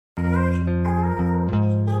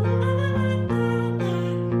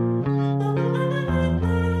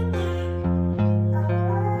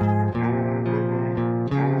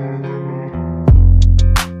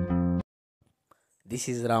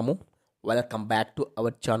this is Ramu. Welcome back to our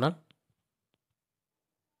channel.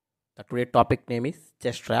 The today topic name is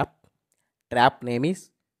Chess Trap. Trap name is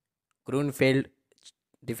Grunfeld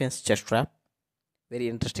Defense Chess Trap. Very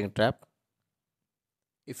interesting trap.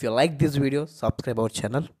 If you like this video, subscribe our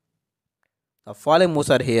channel. The following moves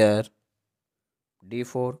are here: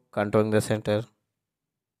 d4 controlling the center,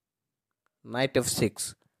 knight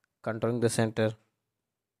f6 controlling the center,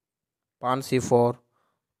 pawn c4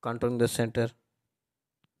 controlling the center,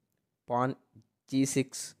 pawn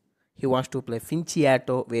g6. He wants to play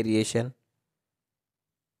Finchetto variation.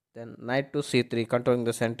 Then knight to c3 controlling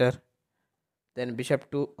the center. Then bishop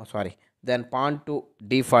to then pawn to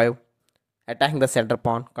d5 attacking the center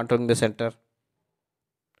pawn, controlling the center.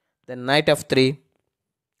 Then knight f3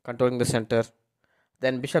 controlling the center.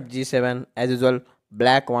 Then bishop g7. As usual,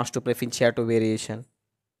 black wants to play Finchetto variation.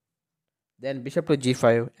 Then bishop to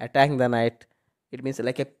g5 attacking the knight. It means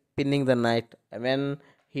like a pinning the knight. When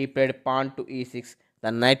he played pawn to e6,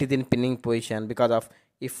 the knight is in pinning position because of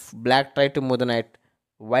if black try to move the knight,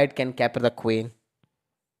 white can capture the queen.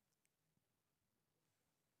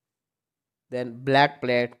 Then black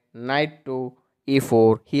played knight to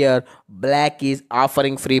e4. Here black is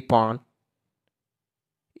offering free pawn.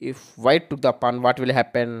 If white took the pawn, what will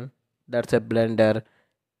happen? That's a blunder.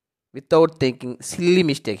 Without thinking, silly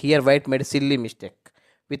mistake. Here white made a silly mistake.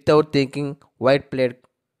 Without thinking, white played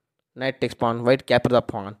knight takes pawn, white captured the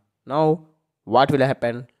pawn. Now what will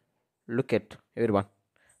happen? Look at everyone.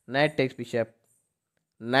 Knight takes bishop,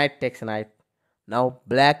 knight takes knight. Now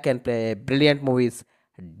black can play a brilliant move is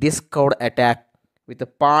discovered attack with a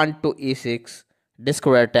pawn to e6.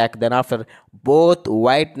 Discovered attack. Then after both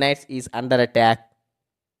white knights is under attack.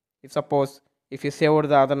 If you save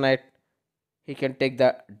the other knight, he can take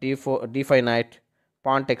the d5 knight,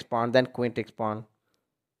 pawn takes pawn, then queen takes pawn.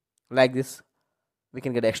 Like this, we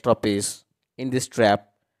can get extra piece in this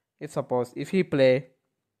trap. If he play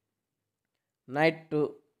knight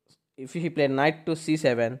to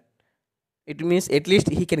c7, it means at least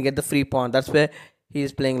he can get the free pawn. That's why he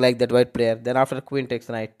is playing like that white player. Then after queen takes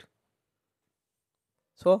knight.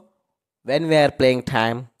 So when we are playing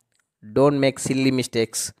time, don't make silly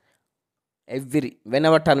mistakes. When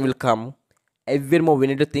our turn will come, every move we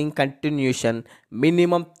need to think continuation.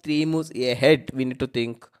 Minimum 3 moves ahead we need to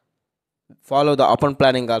think. Follow the open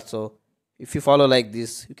planning also. If you follow like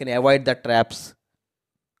this, you can avoid the traps.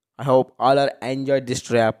 I hope all are enjoyed this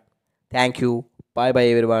trap. Thank you. Bye bye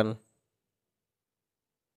everyone.